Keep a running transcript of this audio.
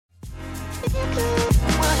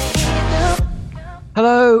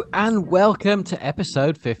Hello and welcome to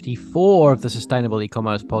episode 54 of the Sustainable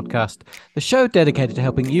E-Commerce Podcast, the show dedicated to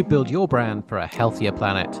helping you build your brand for a healthier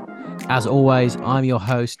planet. As always, I'm your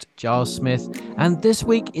host, Giles Smith, and this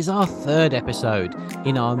week is our third episode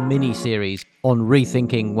in our mini-series on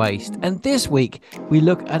rethinking waste. And this week, we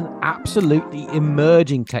look at an absolutely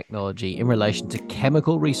emerging technology in relation to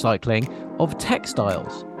chemical recycling of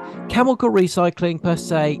textiles. Chemical recycling per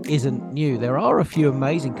se isn't new. There are a few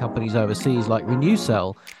amazing companies overseas like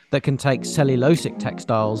Renewcell that can take cellulosic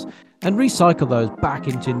textiles and recycle those back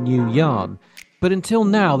into new yarn. But until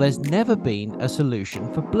now, there's never been a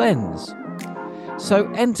solution for blends.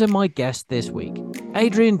 So enter my guest this week.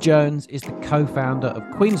 Adrian Jones is the co-founder of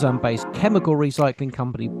Queensland-based chemical recycling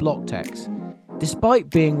company Blocktex. Despite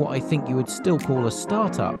being what I think you would still call a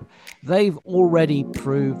startup, they've already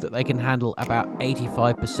proved that they can handle about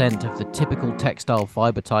 85% of the typical textile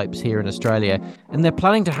fiber types here in Australia, and they're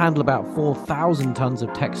planning to handle about 4,000 tons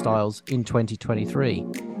of textiles in 2023.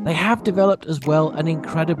 They have developed as well an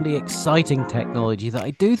incredibly exciting technology that I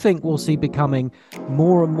do think we'll see becoming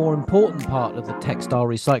more and more important part of the textile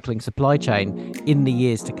recycling supply chain in the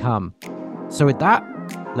years to come. So with that,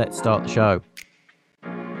 let's start the show.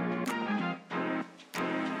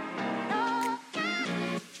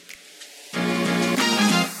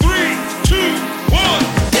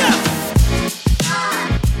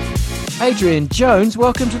 Adrian Jones,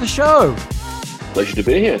 welcome to the show. Pleasure to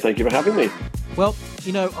be here. Thank you for having me. Well,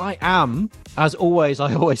 you know, I always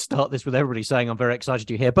start this with everybody saying I'm very excited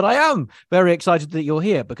you're here, but I am very excited that you're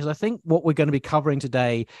here because I think what we're going to be covering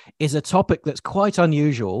today is a topic that's quite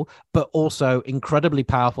unusual, but also incredibly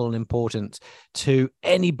powerful and important to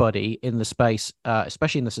anybody in the space,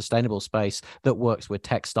 especially in the sustainable space that works with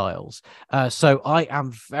textiles. So I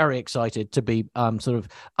am very excited to be sort of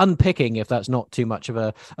unpicking, if that's not too much of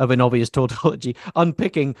an obvious tautology,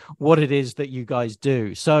 unpicking what it is that you guys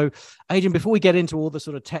do. So, Adrian, before we get into all the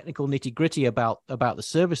sort of technical nitty-gritty about the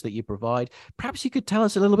service that you provide, perhaps you could tell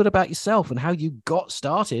us a little bit about yourself and how you got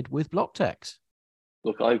started with Blocktex.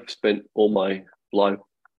 Look, I've spent all my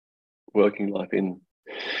working life in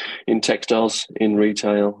textiles, in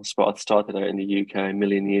retail. I started out in the UK a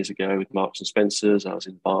million years ago with Marks and Spencers. I was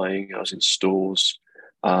in buying, I was in stores,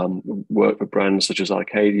 worked for brands such as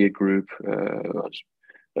Arcadia Group. I was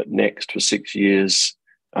at Next for 6 years.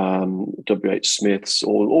 WH Smith's,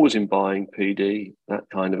 always in buying, PD, that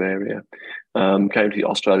kind of area. Came to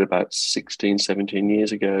Australia about 16, 17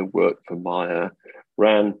 years ago, worked for Myer,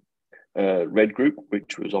 ran Red Group,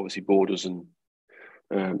 which was obviously Borders and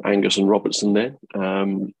Angus and Robertson then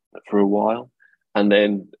for a while. And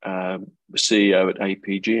then CEO at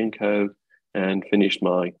APG&Co and finished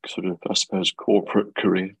my sort of, I suppose, corporate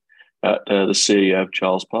career at the CEO of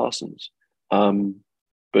Charles Parsons.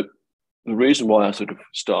 But the reason why I sort of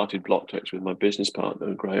started Blocktex with my business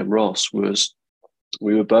partner, Graham Ross, was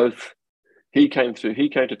we were both, he came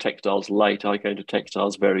to textiles late, I came to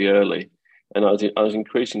textiles very early. And I was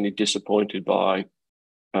increasingly disappointed by,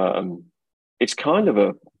 it's kind of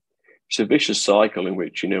a vicious cycle in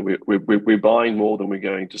which, you know, we're buying more than we're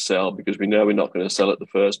going to sell because we know we're not going to sell at the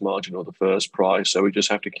first margin or the first price. So we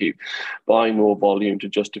just have to keep buying more volume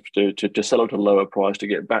to sell at a lower price to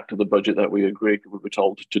get back to the budget that we agreed we were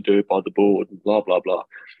told to do by the board and blah, blah, blah.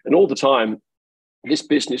 And all the time, this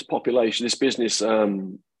business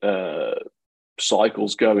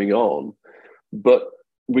cycles going on, but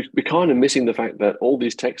we're kind of missing the fact that all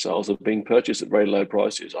these textiles are being purchased at very low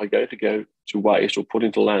prices, are going to go to waste or put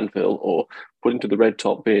into landfill or put into the red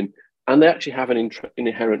top bin, and they actually have an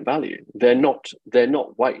inherent value. They're not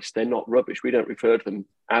waste. They're not rubbish. We don't refer to them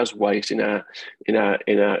as waste in our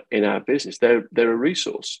business. They're a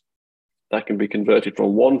resource that can be converted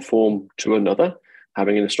from one form to another,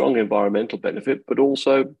 having a strong environmental benefit, but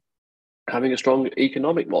also having a strong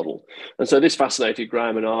economic model. And so this fascinated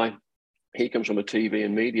Graham and I. He comes from a TV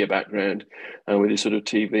and media background, and with his sort of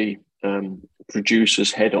TV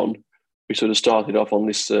producer's head on, we sort of started off on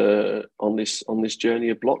this journey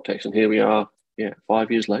of Blocktex, and here we are,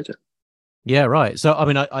 5 years later. Yeah, right. So, I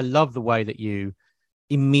mean, I love the way that you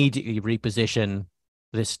immediately reposition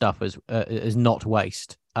this stuff as not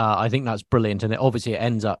waste. I think that's brilliant, and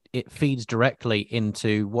it feeds directly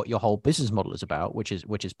into what your whole business model is about, which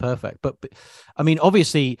is perfect. But I mean,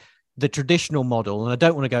 obviously, the traditional model, and I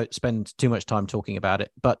don't want to spend too much time talking about it,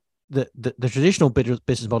 but the traditional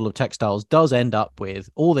business model of textiles does end up with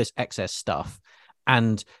all this excess stuff,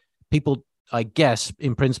 and people, I guess,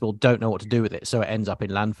 in principle, don't know what to do with it, so it ends up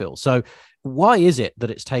in landfill. So Why is it that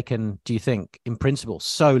it's taken, do you think, in principle,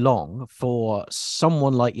 so long for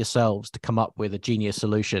someone like yourselves to come up with a genius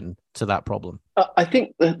solution to that problem? I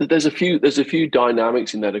think that there's a few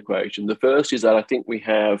dynamics in that equation. The first is that I think we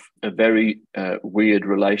have a very weird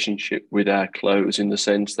relationship with our clothes, in the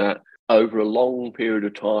sense that over a long period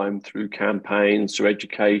of time, through campaigns, through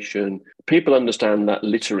education, people understand that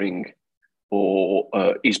littering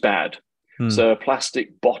is bad. So a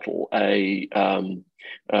plastic bottle, all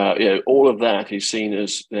of that is seen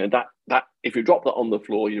as, that if you drop that on the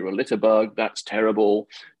floor, you're a litter bug. That's terrible.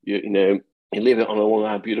 You leave it on one of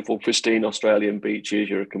our beautiful, pristine Australian beaches,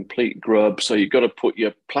 you're a complete grub. So you've got to put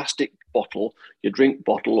your plastic bottle, your drink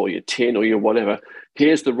bottle, or your tin, or your whatever.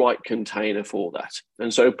 Here's the right container for that.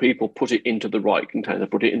 And so people put it into the right container,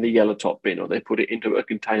 put it in the yellow top bin, or they put it into a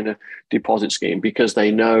container deposit scheme, because they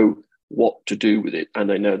know what to do with it. And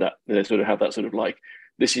they know that they sort of have that sort of like,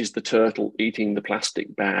 this is the turtle eating the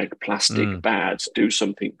plastic bag, plastic bad, do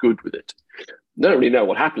something good with it. They don't really know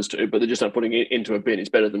what happens to it, but they're just not putting it into a bin. It's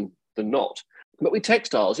better than not. But with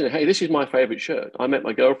textiles, hey, this is my favorite shirt. I met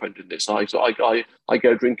my girlfriend in this. I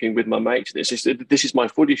go drinking with my mates. This is my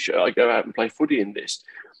footy shirt. I go out and play footy in this.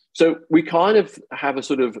 So we kind of have a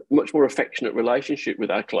sort of much more affectionate relationship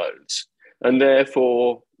with our clothes. And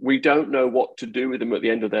therefore, we don't know what to do with them at the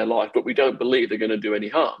end of their life, but we don't believe they're going to do any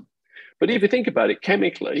harm. But if you think about it,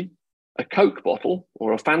 chemically, a Coke bottle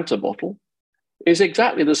or a Fanta bottle is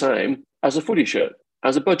exactly the same as a footy shirt,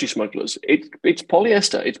 as a budgie smuggler's. It's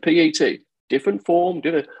polyester, it's PET, different form,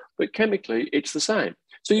 but chemically it's the same.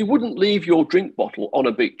 So you wouldn't leave your drink bottle on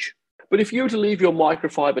a beach. But if you were to leave your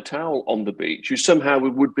microfiber towel on the beach,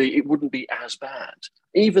 it wouldn't be as bad,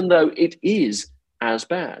 even though it is as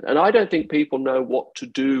bad. And I don't think people know what to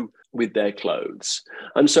do with their clothes.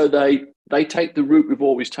 And so they take the route we've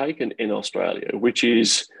always taken in Australia, which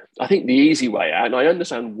is, I think, the easy way out. And I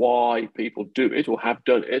understand why people do it or have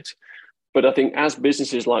done it. But I think as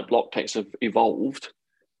businesses like Blocktex have evolved,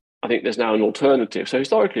 I think there's now an alternative. So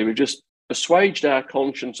historically, we've just assuaged our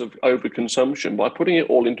conscience of overconsumption by putting it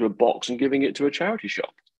all into a box and giving it to a charity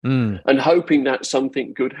shop and hoping that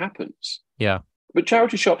something good happens. Yeah. But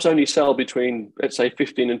charity shops only sell between, let's say,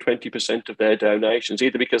 15 and 20% of their donations,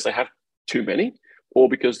 either because they have too many or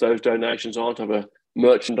because those donations aren't of a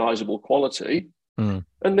merchandisable quality. And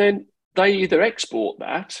then they either export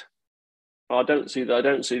that. I don't see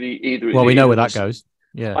the either. Well, we know where that goes.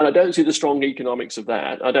 Yeah. And I don't see the strong economics of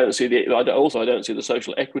that. I don't see the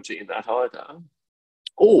social equity in that either.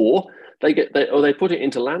 Or they put it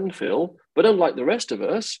into landfill, but unlike the rest of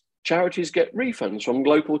us, charities get refunds from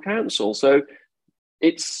local council. So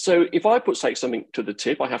if I take something to the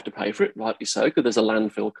tip, I have to pay for it, rightly so, because there's a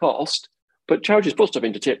landfill cost. But charities put stuff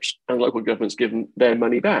into tips and local governments give them their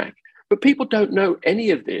money back. But people don't know any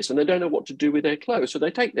of this, and they don't know what to do with their clothes. So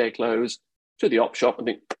they take their clothes to the op shop and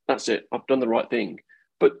think, that's it, I've done the right thing.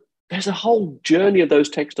 But there's a whole journey of those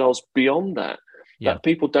textiles beyond that that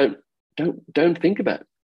people don't think about.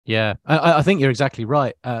 Yeah, I think you're exactly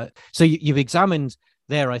right. So you've examined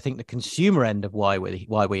there, I think, the consumer end of why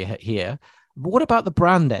we're here. But what about the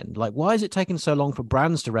brand end? Like, why is it taking so long for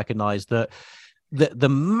brands to recognize that the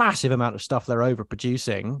massive amount of stuff they're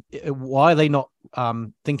overproducing? Why are they not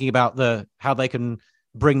thinking about how they can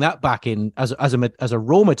bring that back in as a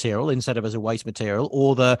raw material instead of as a waste material,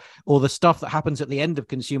 or the stuff that happens at the end of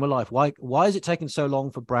consumer life? Why is it taking so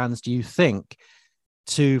long for brands, do you think,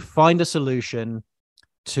 to find a solution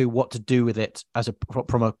to what to do with it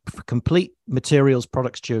from a complete materials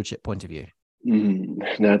product stewardship point of view?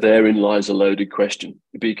 Now, therein lies a loaded question,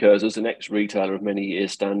 because as an ex-retailer of many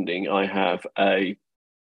years standing, I have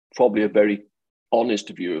probably a very honest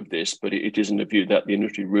view of this, but it isn't a view that the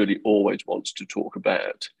industry really always wants to talk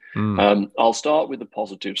about. I'll start with the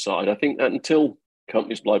positive side. I think that until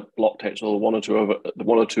companies like Blocktex or the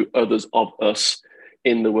one or two others of us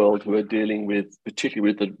in the world who are dealing with,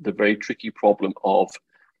 particularly with the very tricky problem of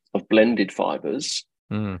blended fibers,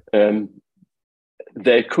 there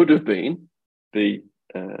could have been the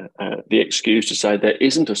excuse to say there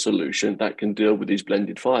isn't a solution that can deal with these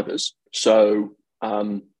blended fibers. So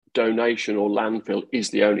donation or landfill is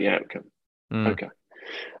the only outcome. Okay.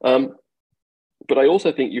 But I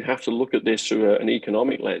also think you have to look at this through an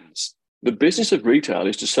economic lens. The business of retail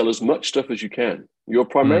is to sell as much stuff as you can. You're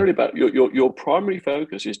primarily about your primary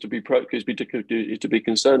focus is to be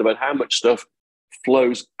concerned about how much stuff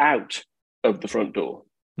flows out of the front door,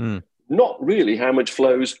 not really how much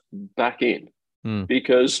flows back in.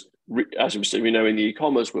 Because as we know in the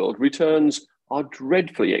e-commerce world, returns are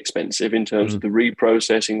dreadfully expensive in terms of the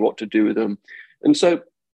reprocessing, what to do with them. And so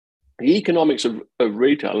the economics of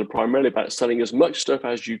retail are primarily about selling as much stuff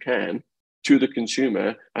as you can to the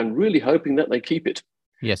consumer and really hoping that they keep it.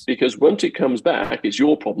 Yes. Because once it comes back, it's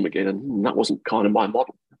your problem again. And that wasn't kind of my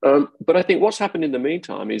model. But I think what's happened in the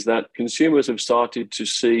meantime is that consumers have started to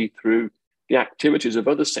see through the activities of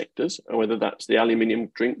other sectors, whether that's the aluminium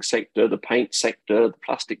drink sector, the paint sector, the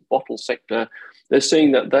plastic bottle sector. They're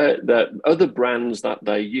seeing that the other brands that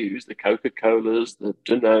they use, the Coca-Colas, the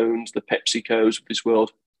Danones, the PepsiCos of this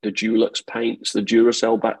world, the Dulux paints, the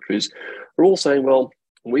Duracell batteries, are all saying, well,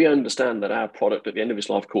 we understand that our product at the end of its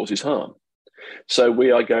life causes harm. So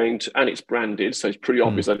we are going to, and it's branded, so it's pretty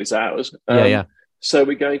obvious that it's ours. Yeah. So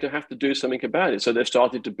we're going to have to do something about it. So they've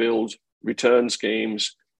started to build return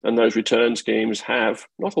schemes, and those return schemes have,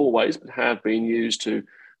 not always, but have been used to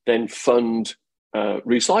then fund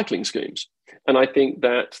recycling schemes. And I think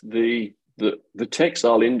that the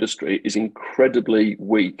textile industry is incredibly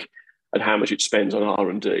weak at how much it spends on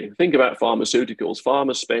R&D. Think about pharmaceuticals.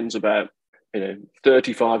 Pharma spends about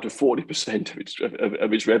 35 to 40%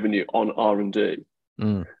 of its revenue on R&D.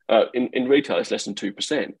 In retail, it's less than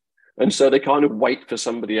 2%. And so they kind of wait for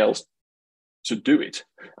somebody else to do it.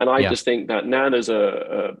 And I just think that now there's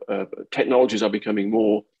technologies are becoming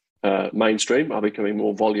more mainstream, are becoming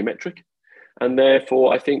more volumetric. And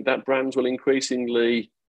therefore, I think that brands will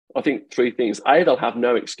increasingly, I think three things. A, they'll have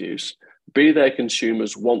no excuse. B, their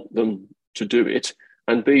consumers want them to do it.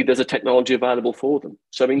 And B, there's a technology available for them.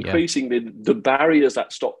 So increasingly, the barriers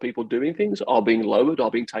that stop people doing things are being lowered,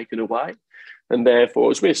 are being taken away. And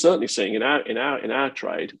therefore, as we're certainly seeing in our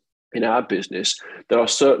trade, in our business, there are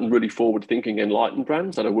certain really forward-thinking, enlightened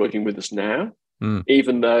brands that are working with us now,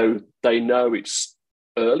 even though they know it's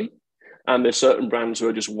early. And there's certain brands who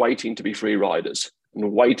are just waiting to be free riders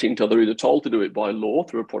and waiting till they're either told to do it by law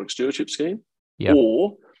through a product stewardship scheme,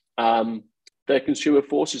 or their consumer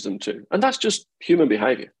forces them to. And that's just human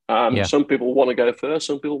behavior. Some people want to go first,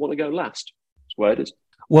 some people want to go last. That's where it is.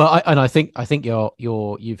 Well, I think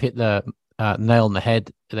you've hit the nail on the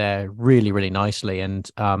head there really, really nicely. And,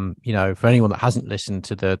 for anyone that hasn't listened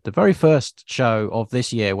to the very first show of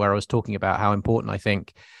this year, where I was talking about how important I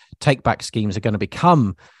think take back schemes are going to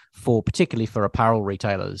become particularly for apparel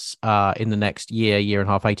retailers in the next year and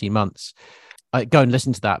a half, 18 months, go and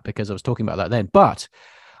listen to that, because I was talking about that then. But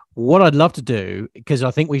what I'd love to do, because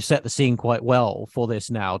I think we've set the scene quite well for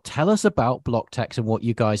this now, tell us about BlockTex and what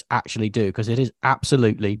you guys actually do, because it is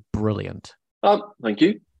absolutely brilliant. Thank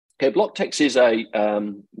you. Okay, BlockTex is a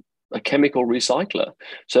chemical recycler.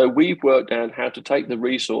 So we've worked out how to take the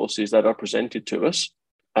resources that are presented to us,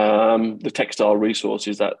 the textile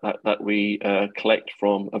resources that we collect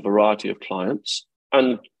from a variety of clients,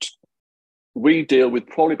 and we deal with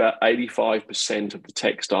probably about 85% of the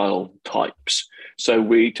textile types. So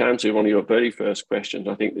to answer one of your very first questions,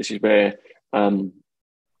 I think this is where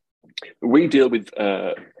we deal with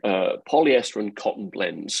polyester and cotton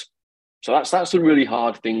blends. So that's a really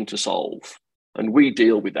hard thing to solve, and we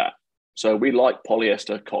deal with that. So we like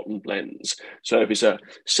polyester cotton blends. So if it's a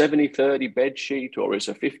 70-30 bed sheet or it's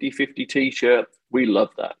a 50-50 t-shirt, we love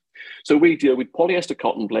that. So we deal with polyester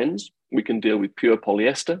cotton blends. We can deal with pure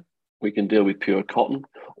polyester. We can deal with pure cotton,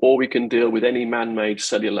 or we can deal with any man-made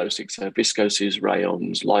cellulosics, so viscoses,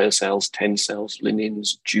 rayons, lyocells, tencels,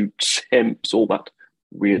 linens, jutes, hemps, all that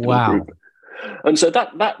weird little group. And so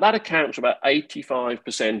that accounts for about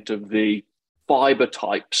 85% of the fiber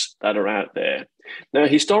types that are out there. Now,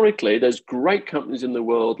 historically, there's great companies in the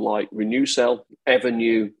world like Renewcell,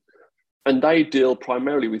 Evernew, and they deal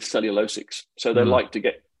primarily with cellulosics. So they like to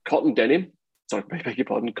get cotton denim,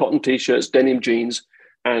 cotton t-shirts, denim jeans,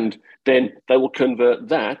 and then they will convert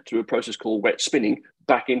that through a process called wet spinning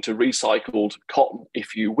back into recycled cotton,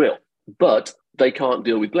 if you will. But they can't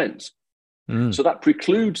deal with blends. So that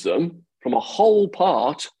precludes them from a whole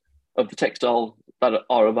part of the textile that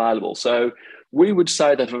are available. So we would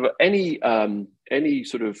say that for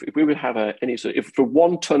if for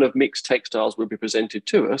 1 ton of mixed textiles would be presented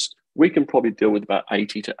to us, we can probably deal with about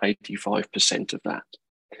 80 to 85% of that.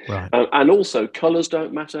 Right. And also colors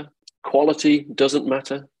don't matter. Quality doesn't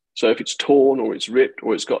matter. So if it's torn or it's ripped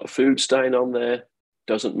or it's got a food stain on there,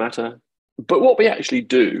 doesn't matter. But what we actually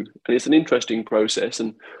do, and it's an interesting process,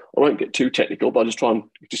 and I won't get too technical, but I'll just try and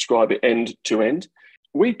describe it end to end.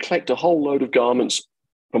 We collect a whole load of garments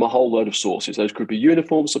from a whole load of sources. Those could be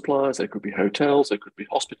uniform suppliers, they could be hotels, they could be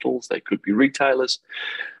hospitals, they could be retailers.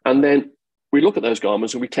 And then we look at those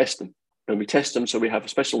garments and we test them. And we test them, so we have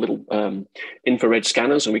special little infrared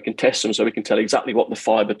scanners, and we can test them so we can tell exactly what the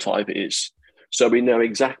fiber type is. So we know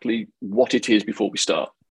exactly what it is before we start.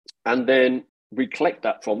 And then we collect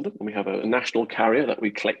that from them, and we have a national carrier that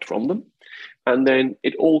we collect from them. And then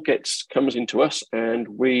it all comes into us, and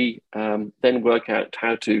we then work out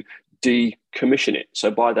how to decommission it.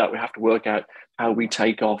 So by that, we have to work out how we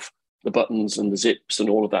take off the buttons and the zips and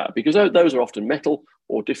all of that, because those are often metal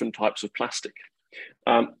or different types of plastic.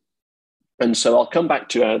 And so I'll come back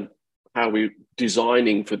to how we're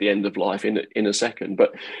designing for the end of life in a second.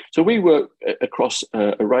 But so we work across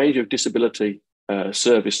a range of disability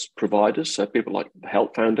service providers, so people like the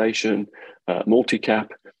Health Foundation, Multicap,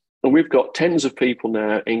 and we've got tens of people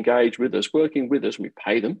now engaged with us, working with us, and we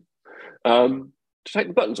pay them to take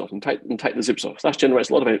the buttons off and take the zips off. So that generates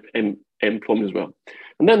a lot of employment as well.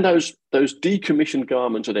 And then those decommissioned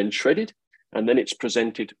garments are then shredded, and then it's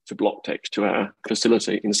presented to Blocktex, to our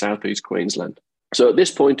facility in Southeast Queensland. So at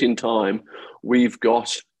this point in time, we've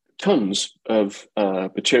got tons of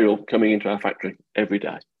material coming into our factory every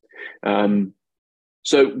day.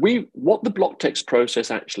 So what the Blocktex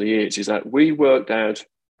process actually is that we worked out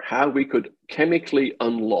how we could chemically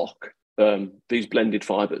unlock these blended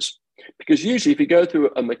fibers. Because usually if you go through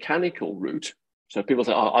a mechanical route, so people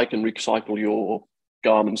say, I can recycle your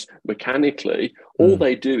garments mechanically, all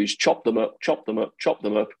they do is chop them up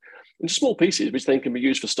into small pieces, which then can be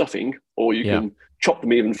used for stuffing, or you can chop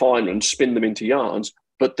them even finer and spin them into yarns,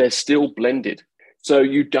 but they're still blended. So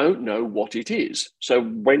you don't know what it is. So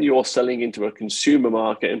when you're selling into a consumer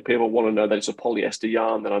market and people want to know that it's a polyester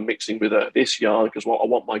yarn that I'm mixing with this yarn because I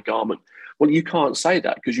want my garment, well, you can't say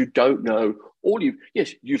that because you don't know.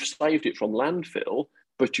 You've saved it from landfill,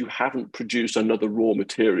 but you haven't produced another raw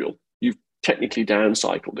material. You've technically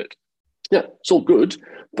downcycled it. Yeah, it's all good,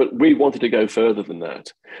 but we wanted to go further than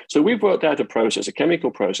that. So we've worked out a chemical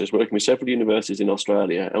process, working with several universities in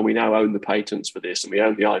Australia, and we now own the patents for this, and we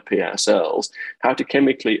own the IP ourselves, how to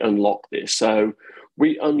chemically unlock this. So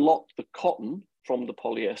we unlock the cotton from the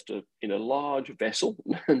polyester in a large vessel,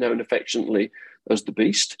 known affectionately as the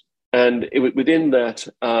Beast. And within that,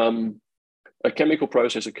 a chemical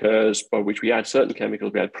process occurs by which we add certain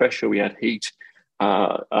chemicals. We add pressure, we add heat,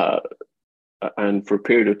 and for a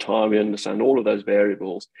period of time, we understand all of those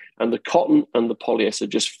variables. And the cotton and the polyester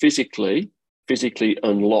just physically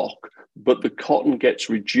unlock, but the cotton gets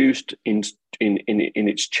reduced in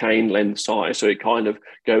its chain length size. So it kind of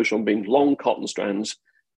goes from being long cotton strands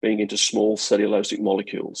being into small cellulosic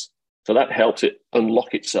molecules. So that helps it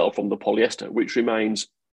unlock itself from the polyester, which remains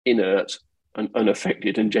inert and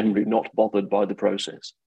unaffected and generally not bothered by the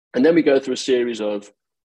process. And then we go through a series of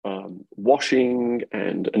washing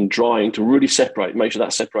and drying to really separate, make sure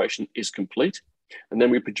that separation is complete. And then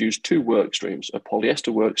we produce two work streams, a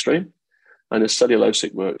polyester work stream and a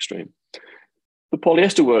cellulosic work stream. The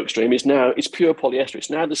polyester work stream it's pure polyester. It's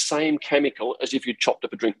now the same chemical as if you chopped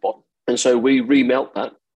up a drink bottle. And so we remelt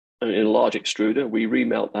that in a large extruder. We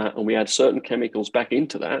remelt that and we add certain chemicals back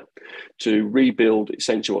into that to rebuild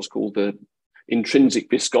essentially what's called the intrinsic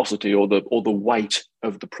viscosity or the weight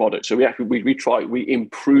of the product. So we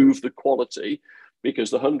improve the quality, because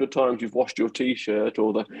the 100 times you've washed your t-shirt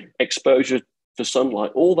or the exposure to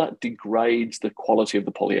sunlight, all that degrades the quality of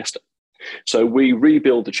the polyester. So we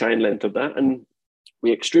rebuild the chain length of that and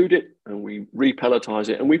we extrude it and we repelletize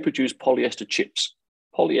it and we produce polyester chips,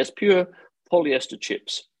 pure polyester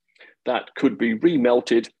chips that could be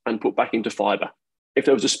remelted and put back into fiber. If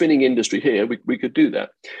there was a spinning industry here, we could do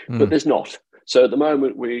that, but there's not. So at the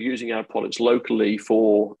moment, we're using our products locally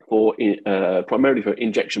primarily for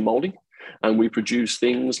injection molding, and we produce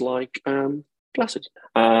things like glasses.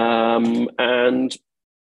 And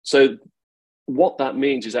so what that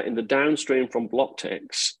means is that in the downstream from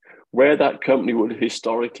Blocktex, where that company would have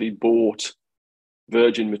historically bought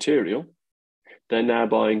virgin material, they're now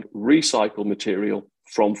buying recycled material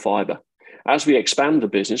from fiber. As we expand the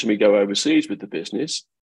business and we go overseas with the business,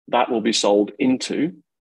 that will be sold into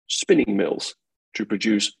spinning mills to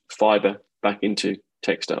produce fiber back into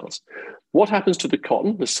textiles. What happens to the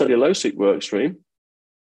cotton, the cellulosic work stream?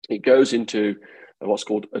 It goes into what's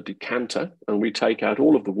called a decanter, and we take out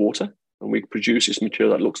all of the water and we produce this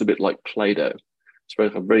material that looks a bit like Play-Doh.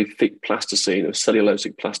 It's a very thick plasticine, a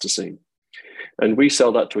cellulosic plasticine. And we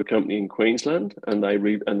sell that to a company in Queensland, and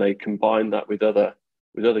they combine that with other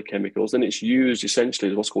chemicals, and it's used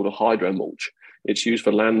essentially as what's called a hydro mulch. It's used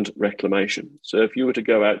for land reclamation. So if you were to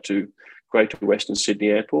go out to Greater Western Sydney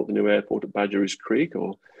Airport, the new airport at Badgerys Creek,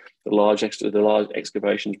 or the large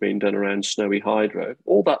excavations being done around Snowy Hydro,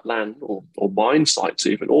 all that land, or mine sites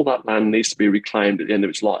even, all that land needs to be reclaimed at the end of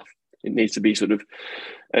its life. It needs to be sort of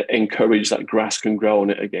encouraged that grass can grow on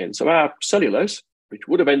it again. So our cellulose, which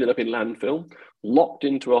would have ended up in landfill, locked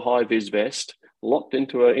into a high-vis vest, locked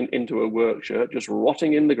into a work shirt, just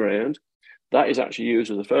rotting in the ground, that is actually used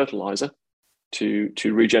as a fertilizer to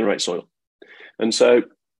regenerate soil. And so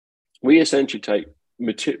we essentially take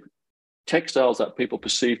textiles that people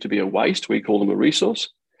perceive to be a waste, we call them a resource,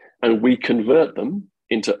 and we convert them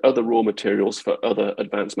into other raw materials for other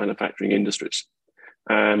advanced manufacturing industries.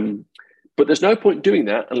 But there's no point doing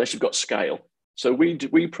that unless you've got scale. So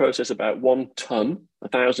we process about 1 ton,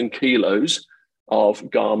 1,000 kilos of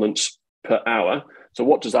garments per hour. So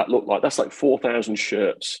what does that look like? That's like 4,000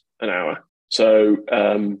 shirts an hour. So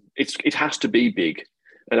it has to be big.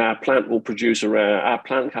 And our plant will produce our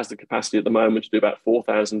plant has the capacity at the moment to do about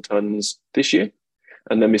 4,000 tons this year.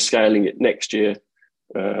 And then we're scaling it next year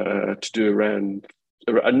to do around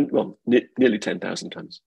nearly 10,000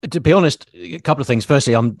 tons. To be honest, a couple of things.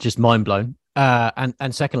 Firstly, I'm just mind blown.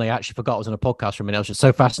 And secondly, I actually forgot I was on a podcast for a minute. I was just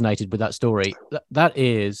so fascinated with that story. That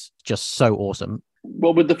is just so awesome.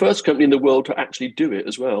 Well, we're the first company in the world to actually do it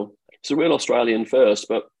as well. So we're Australian first,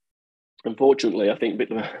 but unfortunately, I think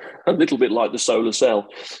a little bit like the solar cell,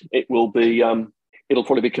 it will be it'll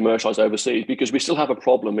probably be commercialized overseas because we still have a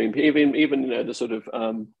problem. I mean, even the sort of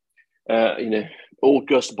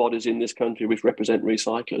august bodies in this country which represent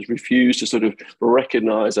recyclers refuse to sort of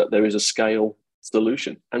recognize that there is a scale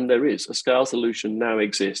solution, and there is a scale solution now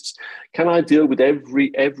exists. Can I deal with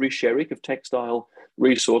every sherrick of textile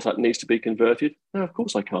resource that needs to be converted? No, of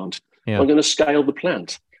course I can't. Yeah. I'm going to scale the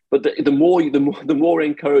plant. But the more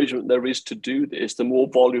encouragement there is to do this, the more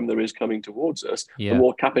volume there is coming towards us, the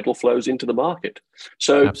more capital flows into the market.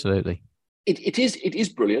 So absolutely, it is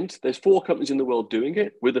brilliant. There's 4 companies in the world doing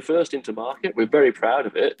it. We're the first into market. We're very proud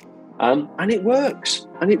of it, and it works.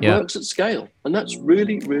 And it works at scale, and that's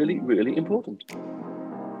really, really, really important.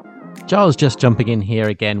 Giles just jumping in here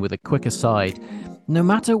again with a quick aside. No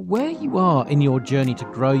matter where you are in your journey to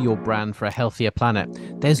grow your brand for a healthier planet,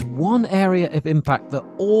 there's one area of impact that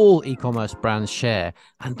all e-commerce brands share,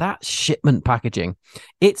 and that's shipment packaging.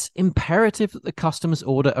 It's imperative that the customer's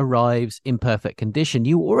order arrives in perfect condition.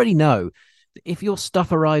 You already know that if your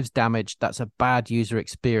stuff arrives damaged, that's a bad user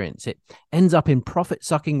experience. It ends up in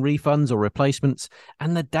profit-sucking refunds or replacements,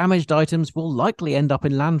 and the damaged items will likely end up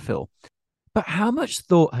in landfill. But how much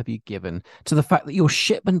thought have you given to the fact that your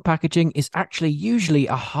shipment packaging is actually usually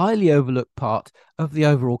a highly overlooked part of the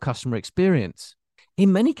overall customer experience?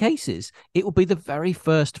 In many cases, it will be the very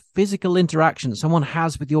first physical interaction someone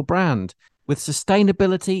has with your brand. With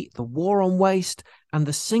sustainability, the war on waste, and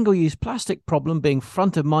the single-use plastic problem being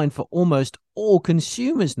front of mind for almost all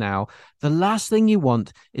consumers now, the last thing you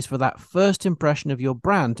want is for that first impression of your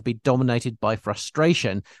brand to be dominated by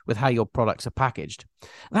frustration with how your products are packaged.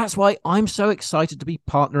 That's why I'm so excited to be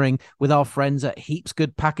partnering with our friends at Heaps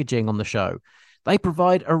Good Packaging on the show. They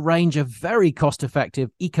provide a range of very cost-effective,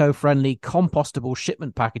 eco-friendly, compostable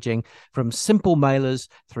shipment packaging from simple mailers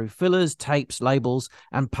through fillers, tapes, labels,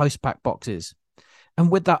 and post-pack boxes. And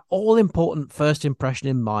with that all-important first impression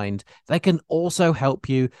in mind, they can also help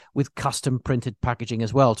you with custom-printed packaging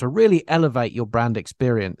as well to really elevate your brand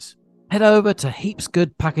experience. Head over to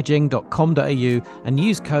heapsgoodpackaging.com.au and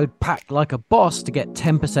use code PACKLIKEABOSS to get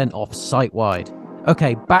 10% off site-wide.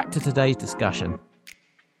 Okay, back to today's discussion.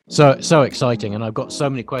 So exciting, and I've got so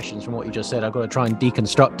many questions from what you just said. I've got to try and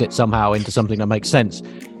deconstruct it somehow into something that makes sense.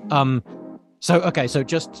 So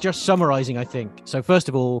just summarizing, I think. So first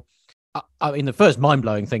of all, I mean, the first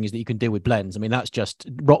mind-blowing thing is that you can deal with blends. I mean, that's just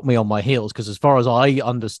rocked me on my heels, because as far as I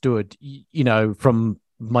understood, from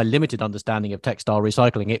my limited understanding of textile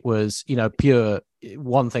recycling, it was, pure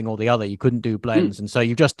one thing or the other. You couldn't do blends. And so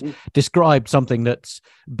you've just described something that's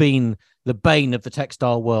been the bane of the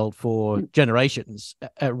textile world for generations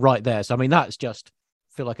right there. So, I mean, that's just,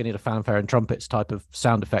 I feel like I need a fanfare and trumpets type of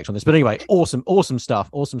sound effect on this. But anyway, awesome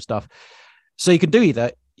stuff. So you can do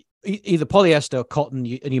either polyester or cotton,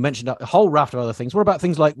 and you mentioned a whole raft of other things. What about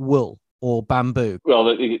things like wool or bamboo? Well,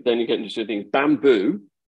 then you get into things. Bamboo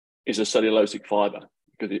is a cellulosic fiber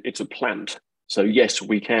because it's a plant. So yes,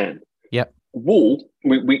 we can. Yep. Wool,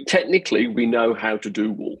 we technically know how to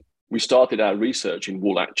do wool. We started our research in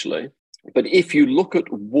wool, actually. But if you look at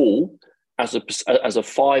wool as a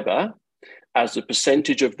fiber, as a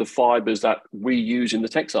percentage of the fibers that we use in the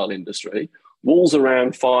textile industry, wool's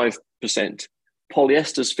around 5%.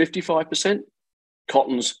 Polyester's 55%,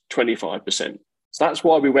 cotton's 25%. So that's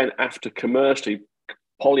why we went after commercially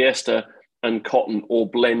polyester and cotton or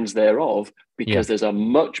blends thereof, because there's a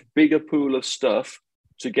much bigger pool of stuff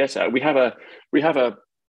to get at. We have a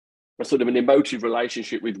sort of an emotive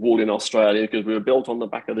relationship with wool in Australia because we were built on the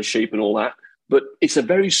back of the sheep and all that, but it's a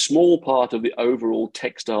very small part of the overall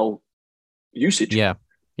textile usage. Yeah.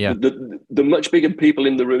 The much bigger people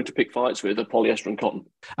in the room to pick fights with are polyester and cotton.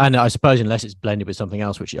 And I suppose unless it's blended with something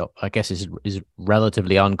else, which I guess is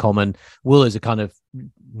relatively uncommon, wool is a kind of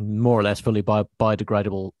more or less fully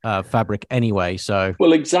biodegradable fabric anyway. So,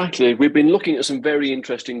 well, exactly. We've been looking at some very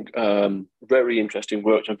interesting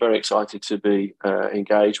work. I'm very excited to be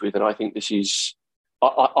engaged with, and I think this is.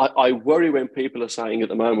 I worry when people are saying at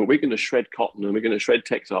the moment we're going to shred cotton and we're going to shred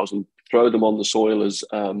textiles and throw them on the soil as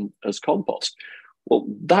compost. Well,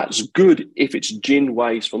 that's good if it's gin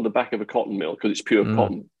waste from the back of a cotton mill because it's pure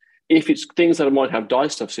cotton. If it's things that might have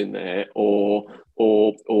dyestuffs in there or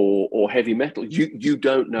heavy metal, you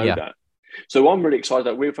don't know that. So I'm really excited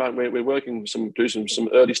that we're working doing some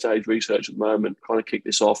early stage research at the moment, trying to kick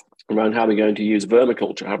this off around how we're going to use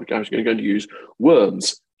vermiculture, how we're going to use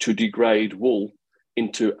worms to degrade wool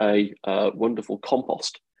into a wonderful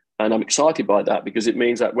compost. And I'm excited by that because it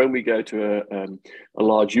means that when we go to a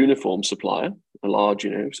large uniform supplier, a large,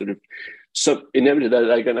 so inevitably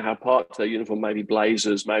they're going to have parts of their uniform, maybe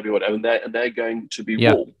blazers, maybe whatever, and they're going to be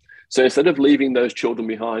wool. So instead of leaving those children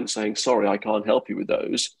behind saying, sorry, I can't help you with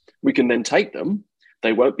those, we can then take them.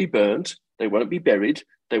 They won't be burnt. They won't be buried.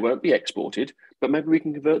 They won't be exported, but maybe we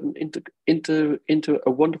can convert them into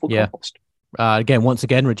a wonderful compost. Once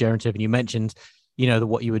again, regenerative. And you mentioned,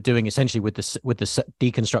 what you were doing essentially with the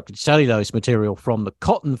deconstructed cellulose material from the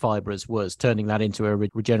cotton fibers was turning that into a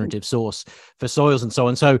regenerative source for soils and so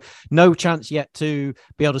on. So no chance yet to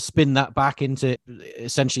be able to spin that back into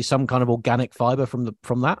essentially some kind of organic fiber from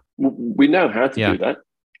that? We know how to do that,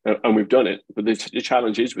 and we've done it. But the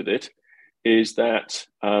challenge is with it is that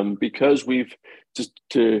because we've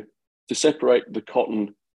to separate the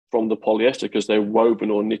cotton from the polyester because they're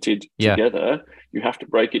woven or knitted together, you have to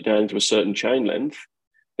break it down to a certain chain length,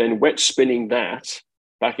 then wet spinning that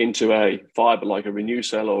back into a fiber like a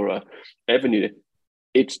Renewcell or a Evernew,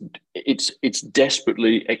 it's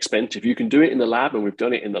desperately expensive. You can do it in the lab, and we've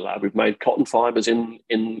done it in the lab. We've made cotton fibers in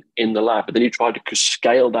the lab, but then you try to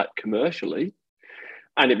scale that commercially,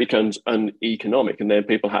 and it becomes uneconomic. And then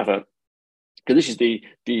people have because this is the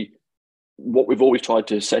what we've always tried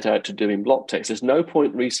to set out to do in Blocktex. There's no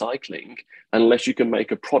point recycling unless you can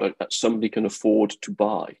make a product that somebody can afford to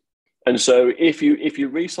buy. And so if you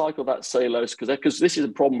recycle that cellulose, because this is a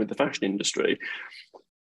problem with the fashion industry,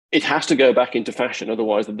 it has to go back into fashion.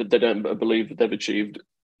 Otherwise, they don't believe that they've achieved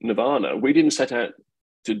nirvana. We didn't set out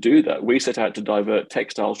to do that. We set out to divert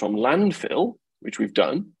textiles from landfill, which we've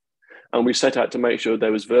done, and we set out to make sure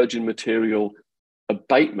there was virgin material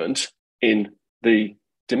abatement in the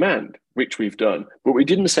demand, which we've done. But we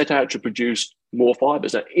didn't set out to produce more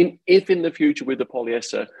fibers. Now, if in the future with the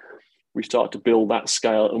polyester, we start to build that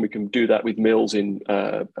scale, and we can do that with mills in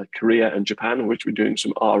Korea and Japan, which we're doing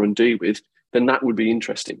some R&D with, then that would be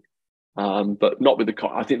interesting. But not with the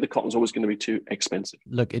cotton. I think the cotton's always going to be too expensive.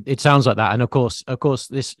 Look, it sounds like that. And of course,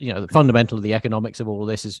 this, the fundamental of the economics of all of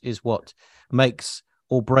this is what makes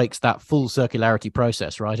or breaks that full circularity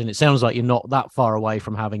process, right? And it sounds like you're not that far away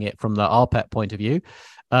from having it from the RPET point of view,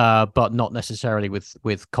 but not necessarily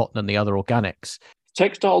with cotton and the other organics.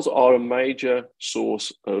 Textiles are a major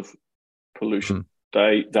source of pollution.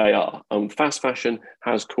 They are. Fast fashion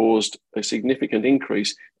has caused a significant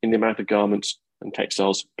increase in the amount of garments and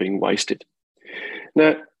textiles being wasted.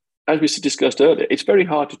 Now, as we discussed earlier, it's very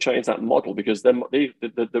hard to change that model because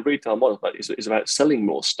the retail model is about selling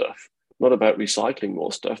more stuff, not about recycling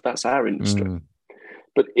more stuff. That's our industry.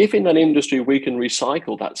 But if in that industry we can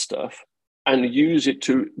recycle that stuff and use it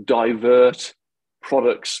to divert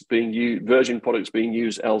virgin products being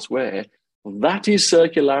used elsewhere, that is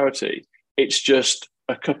circularity. It's just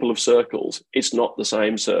a couple of circles. It's not the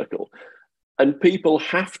same circle. And people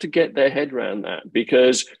have to get their head around that,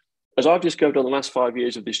 because as I've discovered on the last 5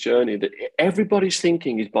 years of this journey, that everybody's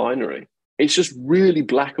thinking is binary. It's just really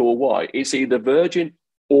black or white. It's either virgin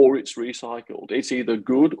or it's recycled. It's either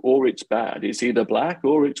good or it's bad. It's either black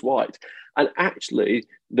or it's white. And actually,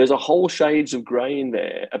 there's a whole shades of grey in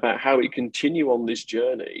there about how we continue on this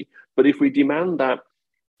journey. But if we demand that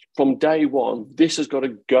from day one, this has got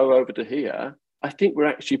to go over to here, I think we're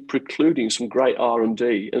actually precluding some great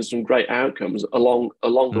R&D and some great outcomes along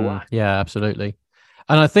the way. Yeah, absolutely.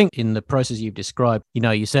 And I think in the process you've described,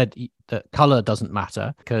 you said that color doesn't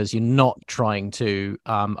matter because you're not trying to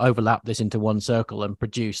overlap this into one circle and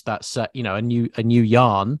produce that a new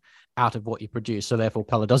yarn out of what you produce. So therefore,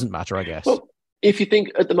 color doesn't matter, I guess. Well, if you think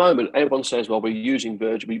at the moment, everyone says, well, we're using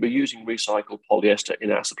recycled polyester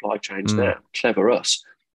in our supply chains now. Clever us.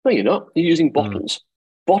 No, you're not. You're using bottles.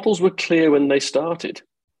 Bottles were clear when they started.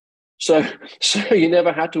 So you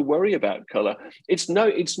never had to worry about color. It's no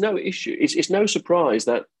issue. It's no surprise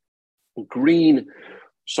that green,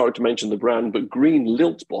 sorry to mention the brand, but green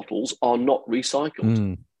Lilt bottles are not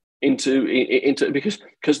recycled into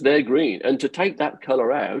because they're green. And to take that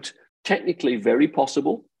color out, technically very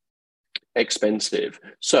possible. expensive.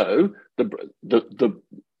 So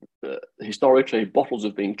historically, bottles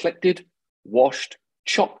have been collected, washed,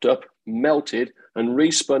 chopped up, melted, and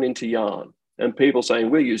respun into yarn. And people saying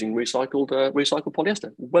we're using recycled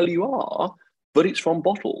polyester. Well, you are, but it's from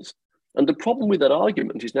bottles. And the problem with that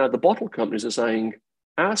argument is now the bottle companies are saying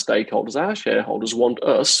our stakeholders, our shareholders want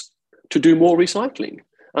us to do more recycling.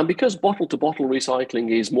 And because bottle-to-bottle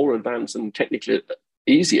recycling is more advanced and technically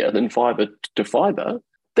easier than fiber-to-fiber,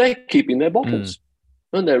 they're keeping their bottles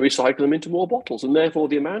and they're recycling them into more bottles. And therefore,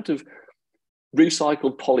 the amount of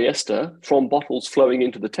recycled polyester from bottles flowing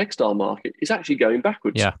into the textile market is actually going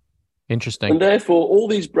backwards. Yeah, interesting. And therefore, all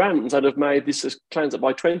these brands that have made this claims that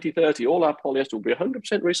by 2030, all our polyester will be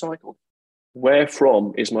 100% recycled. Where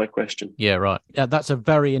from is my question. Yeah, right. Yeah, that's a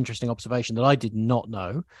very interesting observation that I did not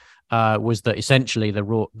know. Was that essentially the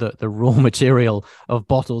raw material of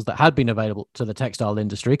bottles that had been available to the textile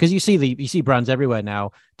industry? Because you see brands everywhere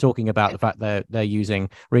now talking about the fact they're using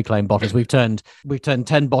reclaimed bottles. We've turned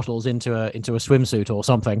 10 bottles into a swimsuit or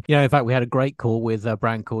something. In fact, we had a great call with a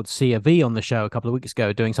brand called C&V on the show a couple of weeks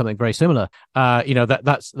ago, doing something very similar.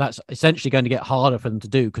 That's essentially going to get harder for them to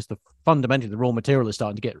do because fundamentally the raw material is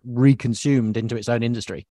starting to get reconsumed into its own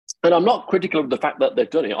industry. And I'm not critical of the fact that they've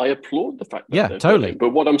done it. I applaud the fact that they've totally done it. But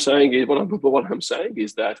what I'm saying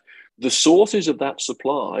is that the sources of that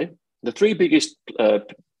supply, the three biggest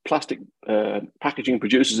plastic packaging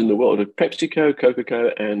producers in the world are PepsiCo,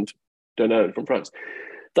 Coca-Cola, and Danone from France.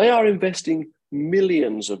 They are investing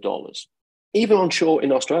millions of dollars, even onshore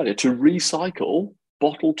in Australia, to recycle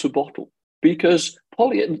bottle to bottle. Because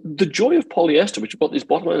the joy of polyester, which is what this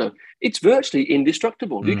bottle is, it's virtually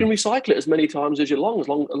indestructible. You can recycle it as many times as you long, as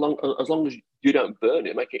long as you don't burn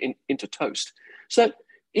it, make it into toast. So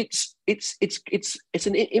it's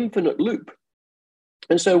an infinite loop.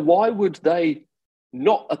 And so why would they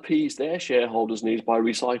not appease their shareholders' needs by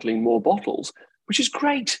recycling more bottles, which is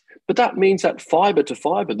great. But that means that fiber to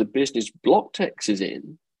fiber, the business Blocktex is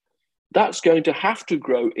in, that's going to have to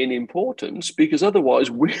grow in importance because otherwise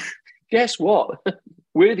guess what?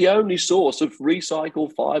 We're the only source of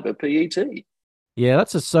recycled fiber PET. Yeah,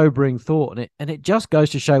 that's a sobering thought. And it just goes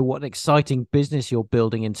to show what an exciting business you're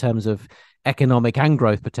building in terms of economic and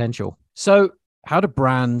growth potential. So how do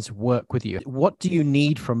brands work with you? What do you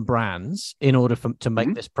need from brands in order to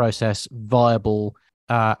make this process viable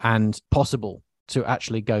and possible to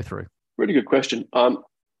actually go through? Really good question.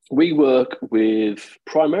 We work with,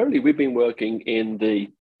 primarily we've been working in the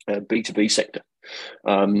B2B sector.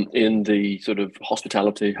 In the sort of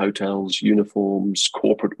hospitality, hotels, uniforms,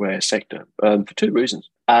 corporate wear sector for two reasons.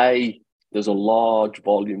 A, there's a large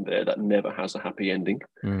volume there that never has a happy ending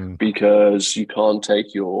because you can't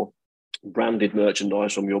take your branded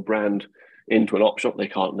merchandise from your brand into an op shop. They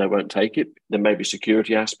won't take it. There may be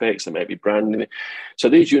security aspects, there may be branding. So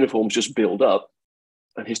these uniforms just build up,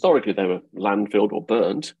 and historically they were landfilled or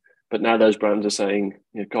burnt. But now those brands are saying,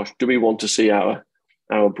 gosh, do we want to see our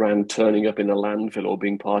brand turning up in a landfill or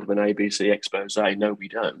being part of an ABC expose? No, we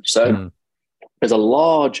don't. So there's a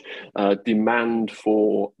large demand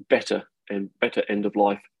for better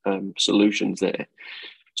end-of-life solutions there.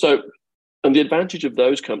 So, and the advantage of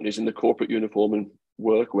those companies in the corporate uniform and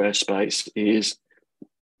workwear space is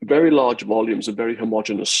very large volumes of very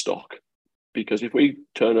homogenous stock. Because if we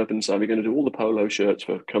turn up and say we're going to do all the polo shirts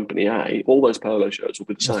for company A, all those polo shirts will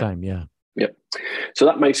be the same. Yeah. So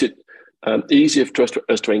that makes it easier for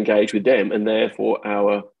us to engage with them, and therefore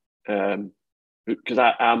because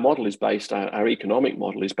our model is based, our economic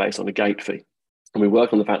model is based on a gate fee, and we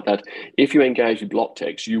work on the fact that if you engage with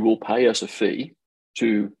Blocktex, you will pay us a fee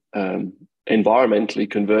to environmentally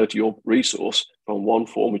convert your resource from one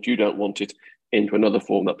form which you don't want it into another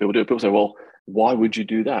form that people do. People say, well, why would you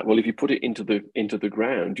do that? Well, if you put it into the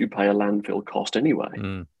ground, you pay a landfill cost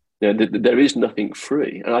anyway. There is nothing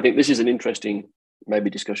free, and I think this is an interesting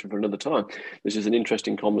maybe discussion for another time. This is an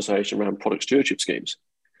interesting conversation around product stewardship schemes,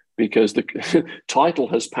 because the title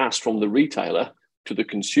has passed from the retailer to the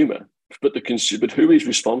consumer, but who is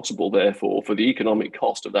responsible therefore for the economic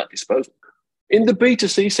cost of that disposal? In the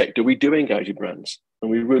B2C sector, we do engage with brands,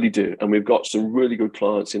 and we really do, and we've got some really good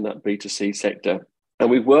clients in that B2C sector,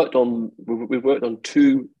 and we've worked on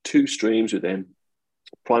two streams with them.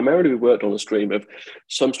 Primarily, we worked on a stream of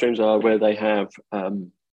some streams are where they have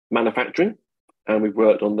manufacturing. And we've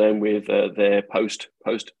worked on them with their post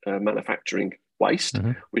manufacturing waste,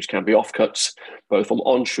 which can be offcuts, both from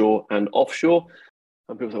onshore and offshore.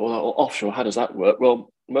 And people say, well, offshore, how does that work?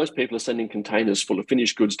 Well, most people are sending containers full of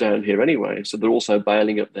finished goods down here anyway. So they're also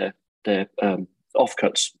bailing up their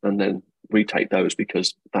offcuts, and then we take those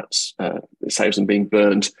because it saves them being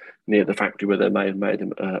burned near the factory where they may have made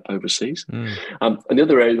them overseas. And the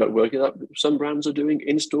other area that we're working at, some brands are doing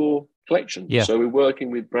in-store collection. Yeah. So we're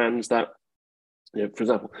working with brands that, for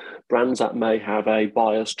example, brands that may have a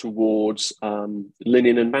bias towards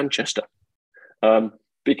linen and Manchester,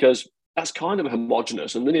 because that's kind of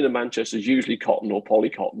homogenous, and linen and Manchester is usually cotton or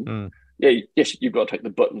polycotton. Yes, you've got to take the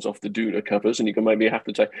buttons off the doona covers, and you can maybe have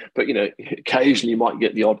to take, but occasionally you might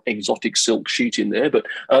get the odd exotic silk sheet in there, but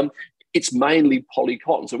it's mainly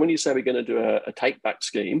polycotton. So when you say we're going to do a take back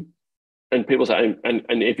scheme, and people say, and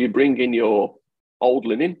if you bring in your old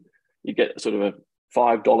linen, you get sort of a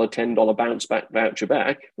 $5, $10 bounce back voucher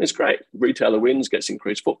back. It's great. Retailer wins, gets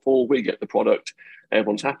increased footfall. We get the product.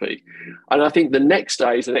 Everyone's happy. And I think the next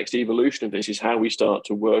stage, the next evolution of this is how we start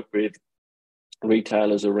to work with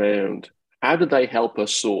retailers around how do they help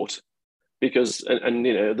us sort? Because, and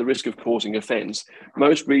the risk of causing offence,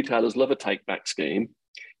 most retailers love a take back scheme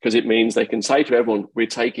because it means they can say to everyone, we're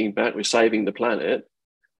taking back, we're saving the planet.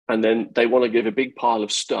 And then they want to give a big pile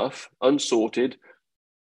of stuff, unsorted,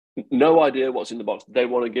 no idea what's in the box. They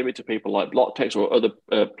want to give it to people like Blocktex or other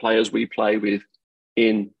players we play with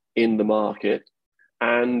in the market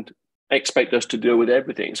and expect us to deal with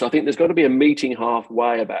everything. So I think there's got to be a meeting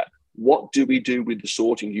halfway about what do we do with the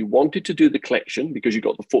sorting. You wanted to do the collection because you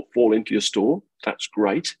got the footfall into your store. That's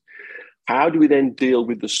great. How do we then deal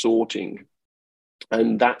with the sorting?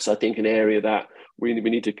 And that's, I think, an area that we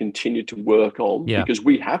need to continue to work on because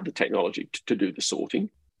we have the technology to do the sorting,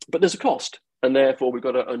 but there's a cost. And therefore, we've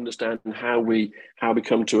got to understand how we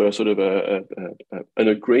come to a sort of an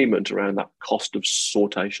agreement around that cost of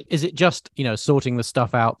sortation. Is it just sorting the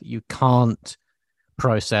stuff out that you can't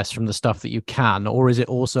process from the stuff that you can, or is it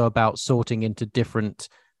also about sorting into different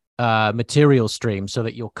material streams so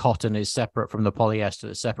that your cotton is separate from the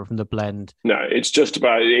polyester, separate from the blend? No, it's just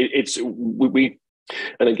about we.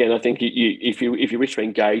 And again, I think if you wish to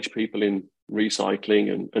engage people in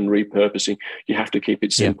recycling and repurposing, you have to keep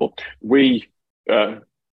it simple.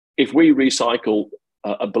 If we recycle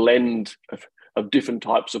a blend of different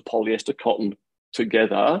types of polyester cotton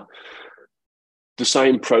together, the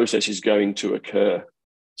same process is going to occur.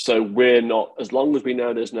 So we're not, as long as we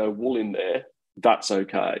know there's no wool in there, that's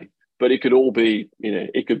okay. But it could all be,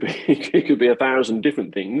 it could be 1,000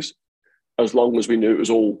 different things, as long as we knew it was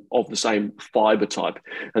all of the same fiber type.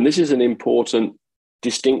 And this is an important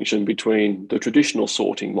distinction between the traditional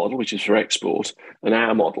sorting model, which is for export, and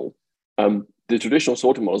our model. The traditional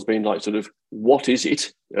sorting model has been like sort of, what is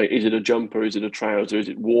it? Is it a jumper? Is it a trouser? Is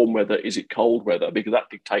it warm weather? Is it cold weather? Because that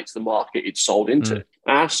dictates the market it's sold into.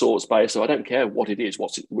 Our sort space, so I don't care what it is.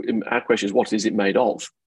 Our question is, what is it made of?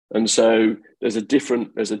 And so there's a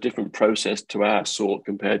different process to our sort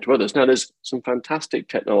compared to others. Now, there's some fantastic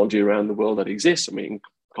technology around the world that exists. I mean,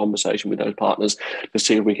 conversation with those partners to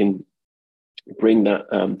see if we can bring that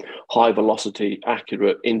high velocity,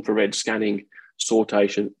 accurate infrared scanning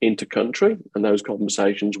sortation into country, and those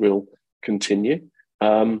conversations will continue.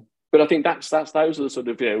 But I think those are the sort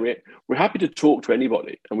of, we're happy to talk to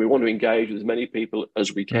anybody and we want to engage with as many people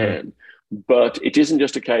as we can. But it isn't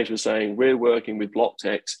just a case of saying we're working with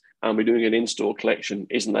Blocktex and we're doing an in-store collection.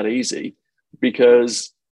 Isn't that easy?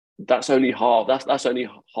 Because that's only half. That's only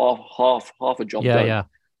half a job done. Yeah.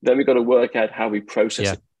 Then we've got to work out how we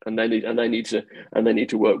process it, and they need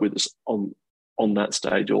to work with us on that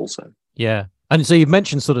stage also. Yeah, and so you've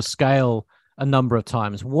mentioned sort of scale a number of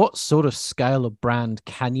times. What sort of scale of brand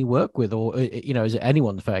can you work with, or is it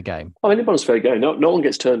anyone's fair game? Oh, anyone's fair game. No one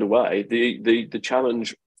gets turned away. The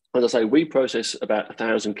challenge, as I say, we process about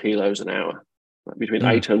 1,000 kilos an hour, between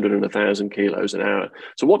 800 and 1,000 kilos an hour.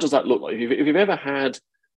 So what does that look like? If you've ever had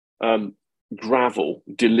gravel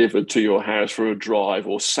delivered to your house for a drive,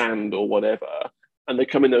 or sand or whatever, and they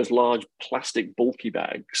come in those large plastic bulky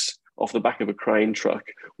bags off the back of a crane truck,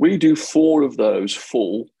 we do 4 of those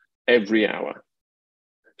full every hour.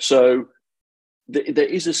 So there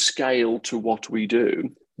is a scale to what we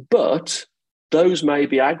do, but those may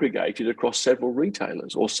be aggregated across several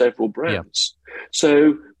retailers or several brands. Yeah.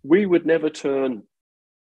 So we would never turn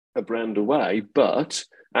a brand away, but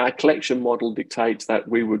our collection model dictates that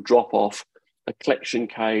we would drop off a collection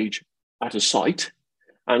cage at a site.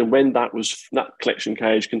 And when that collection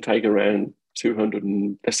cage can take around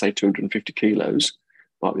 250 kilos,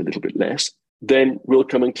 might be a little bit less, then we'll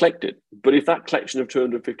come and collect it. But if that collection of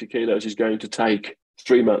 250 kilos is going to take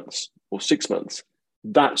 3 months or 6 months,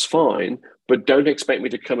 that's fine. But don't expect me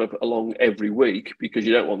to come up along every week, because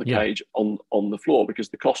you don't want the cage on the floor, because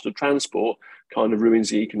the cost of transport kind of ruins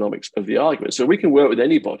the economics of the argument. So we can work with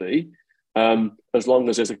anybody as long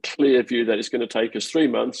as there's a clear view that it's going to take us 3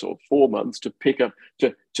 months or 4 months to pick up,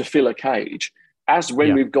 to fill a cage.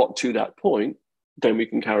 When we've got to that point, then we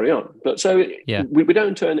can carry on. But so Yeah. we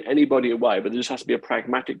don't turn anybody away, but there just has to be a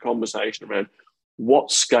pragmatic conversation around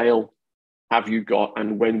what scale have you got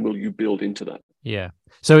and when will you build into that? Yeah.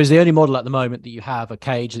 So is the only model at the moment that you have a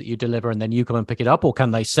cage that you deliver and then you come and pick it up, or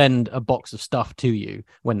can they send a box of stuff to you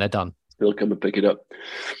when they're done? They'll come and pick it up.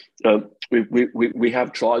 We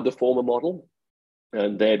have tried the former model,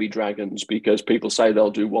 and there be dragons, because people say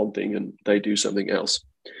they'll do one thing and they do something else.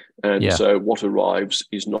 And so what arrives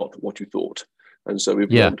is not what you thought. And so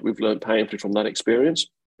we've learned painfully from that experience.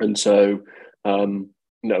 And so no,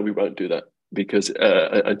 we won't do that, because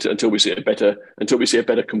until we see a better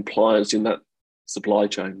compliance in that supply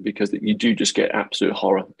chain, because you do just get absolute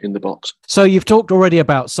horror in the box. So you've talked already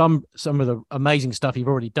about some of the amazing stuff you've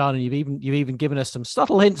already done, and you've even given us some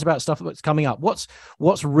subtle hints about stuff that's coming up. What's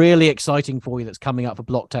really exciting for you that's coming up for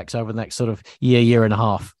Blocktex over the next sort of year and a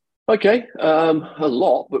half? Okay, a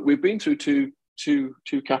lot, but we've been through two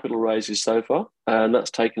capital raises so far, and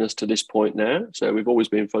that's taken us to this point now. So we've always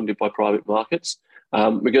been funded by private markets.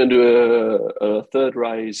 We're going to do a third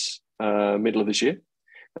raise middle of this year.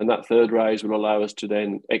 And that third raise will allow us to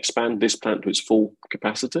then expand this plant to its full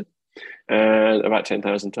capacity, and about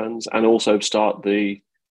 10,000 tonnes, and also start the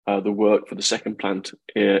work for the second plant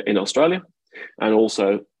in Australia, and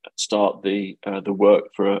also start the work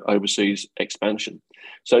for overseas expansion.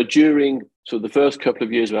 So during the first couple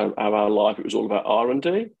of years of our life, it was all about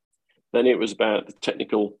R&D. Then it was about the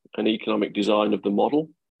technical and economic design of the model.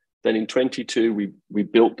 Then in 22, we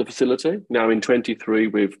built the facility. Now in 23,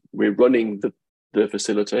 we're running the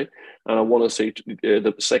facility, and I want to see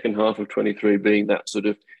the second half of 23 being that sort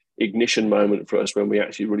of ignition moment for us, when we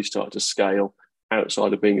actually really start to scale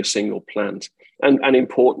outside of being a single plant, and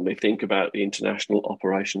importantly think about the international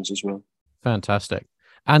operations as well. Fantastic.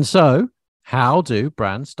 And so how do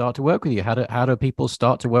brands start to work with you? How do people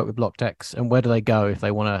start to work with Blocktex, and where do they go if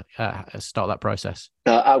they want to start that process?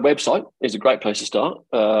 Our website is a great place to start.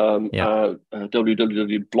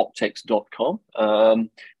 www.blocktex.com.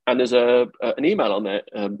 And there's an email on there,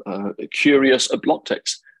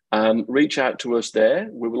 curious@Blocktex. Reach out to us there.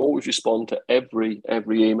 We will always respond to every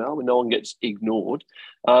email. No one gets ignored.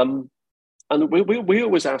 And we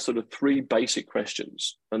always ask sort of three basic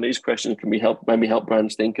questions. And these questions can help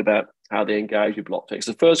brands think about how they engage with Blocktex.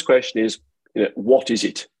 The first question is, what is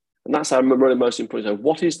it? And that's our most important. So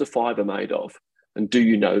what is the fibre made of? And do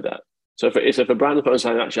you know that? So if a brand is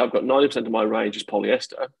saying, actually, I've got 90% of my range is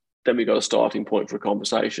polyester, then we've got a starting point for a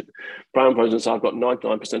conversation. Brand president says, I've got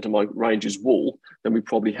 99% of my range is wool, then we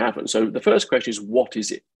probably haven't. So the first question is, what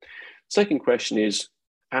is it? Second question is,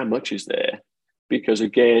 how much is there? Because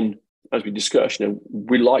again, as we discussed,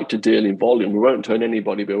 we like to deal in volume. We won't turn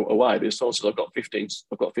anybody away. There's someone says, I've got 15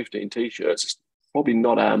 t-shirts. It's probably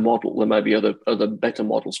not our model. There may be other better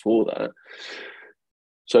models for that.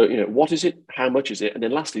 So, what is it? How much is it? And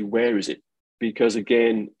then lastly, where is it? Because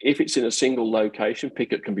again, if it's in a single location,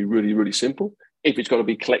 pickup can be really, really simple. If it's got to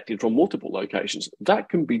be collected from multiple locations, that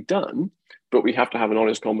can be done, but we have to have an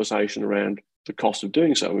honest conversation around the cost of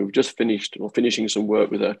doing so. We've just finishing some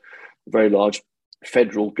work with a very large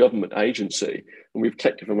federal government agency, and we've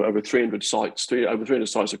collected from over 300 sites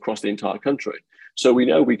across the entire country. So we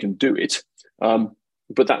know we can do it,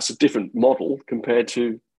 but that's a different model compared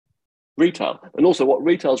to retail. And also what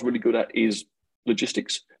retail is really good at is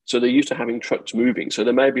logistics. So they're used to having trucks moving. So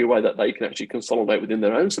there may be a way that they can actually consolidate within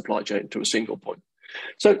their own supply chain to a single point.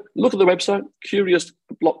 So look at the website,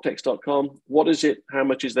 curious@blocktex.com. What is it? How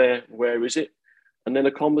much is there? Where is it? And then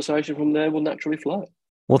a conversation from there will naturally flow.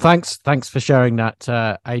 Well, thanks for sharing that,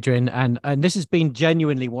 Adrian. And this has been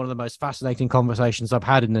genuinely one of the most fascinating conversations I've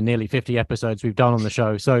had in the nearly 50 episodes we've done on the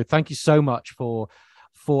show. So thank you so much for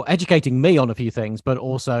educating me on a few things, but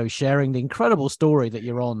also sharing the incredible story that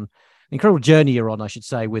you're on. Incredible journey you're on, I should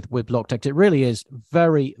say, with Blocktex. It really is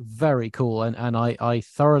very, very cool, and I'm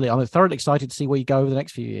thoroughly excited to see where you go over the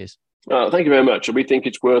next few years. Thank you very much. We think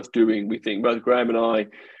it's worth doing. We think both Graham and I,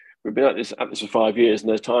 we've been at this for 5 years, and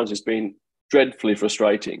there's times it's been dreadfully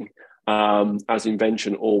frustrating, as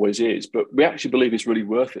invention always is. But we actually believe it's really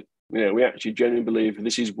worth it. We actually genuinely believe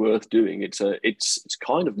this is worth doing. It's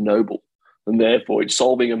kind of noble, and therefore it's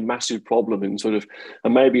solving a massive problem. And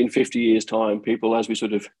maybe in 50 years' time, people, as we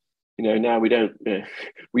now we don't,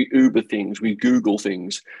 we Uber things, we Google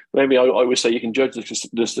things. Maybe I always say you can judge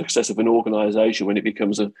the success of an organization when it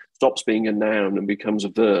stops being a noun and becomes a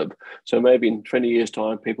verb. So maybe in 20 years'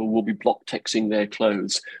 time, people will be Blocktexing their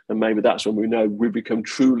clothes. And maybe that's when we know we've become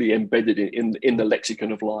truly embedded in the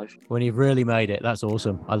lexicon of life. When you've really made it. That's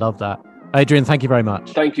awesome. I love that. Adrian, thank you very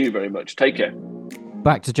much. Thank you very much. Take care.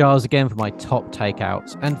 Back to Giles again for my top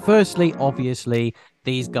takeouts. And firstly, obviously,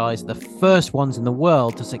 These guys are the first ones in the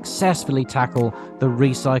world to successfully tackle the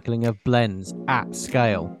recycling of blends at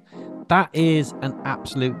scale. That is an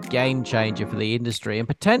absolute game changer for the industry and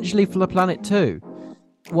potentially for the planet too.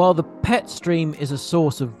 While the PET stream is a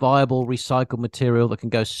source of viable recycled material that can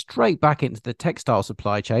go straight back into the textile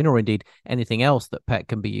supply chain, or indeed anything else that PET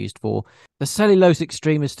can be used for, the cellulosic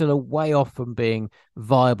stream is still a way off from being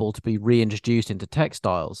viable to be reintroduced into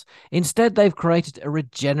textiles. Instead, they've created a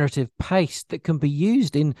regenerative paste that can be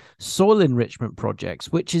used in soil enrichment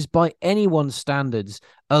projects, which is by anyone's standards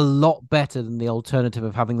a lot better than the alternative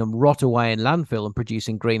of having them rot away in landfill and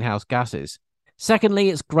producing greenhouse gases. Secondly,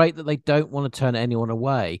 it's great that they don't want to turn anyone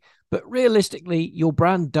away, but realistically, your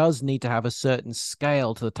brand does need to have a certain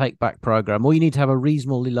scale to the take-back program, or you need to have a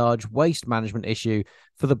reasonably large waste management issue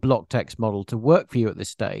for the BlockTex model to work for you at this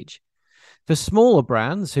stage. For smaller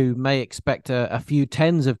brands who may expect a few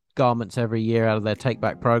tens of garments every year out of their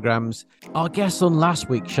take-back programs, our guests on last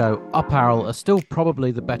week's show, Apparel, are still probably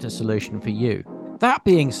the better solution for you. That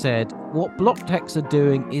being said, what BlockTex are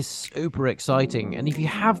doing is super exciting, and if you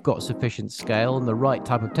have got sufficient scale and the right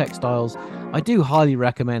type of textiles, I do highly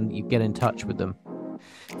recommend that you get in touch with them.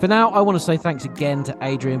 For now, I want to say thanks again to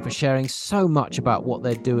Adrian for sharing so much about what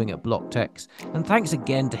they're doing at BlockTex, and thanks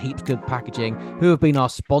again to Heaps Good Packaging, who have been our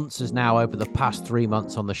sponsors now over the past 3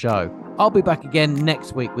 months on the show. I'll be back again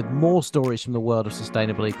next week with more stories from the world of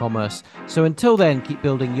sustainable e-commerce, so until then, keep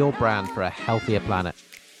building your brand for a healthier planet.